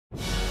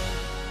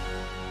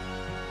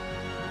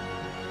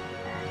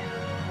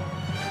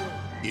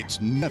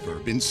It's never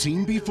been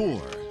seen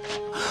before.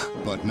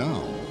 But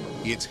now,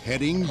 it's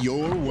heading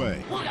your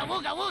way. Wooga,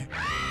 wooga,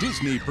 wooga.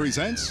 Disney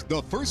presents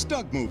the first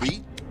Doug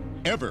movie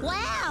ever.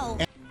 Wow!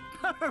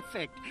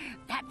 Perfect.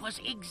 That was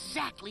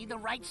exactly the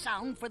right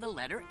sound for the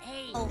letter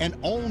A. An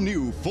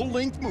all-new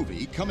full-length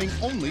movie coming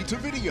only to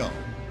video.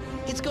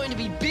 It's going to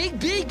be big,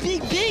 big,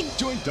 big, big!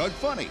 Join Doug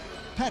Funny,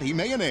 Patty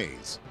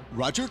Mayonnaise,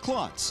 Roger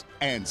Klotz,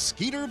 and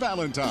Skeeter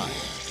Valentine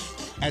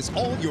as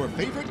all your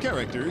favorite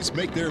characters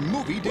make their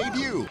movie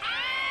debut.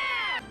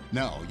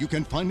 Now you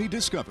can finally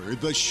discover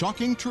the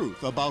shocking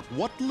truth about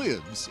what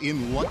lives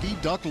in Lucky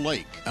Duck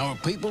Lake. Our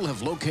people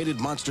have located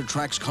monster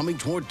tracks coming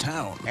toward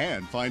town.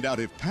 And find out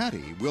if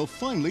Patty will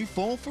finally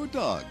fall for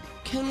Doug.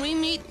 Can we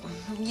meet,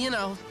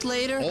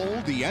 later?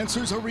 All the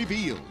answers are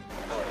revealed.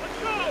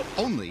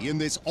 Only in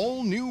this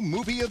all-new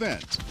movie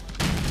event.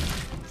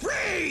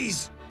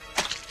 Freeze!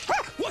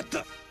 What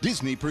the?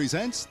 Disney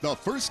presents the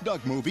first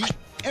Doug movie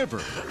ever.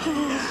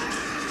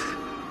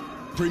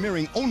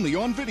 Premiering only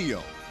on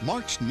video,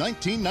 March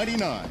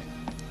 1999.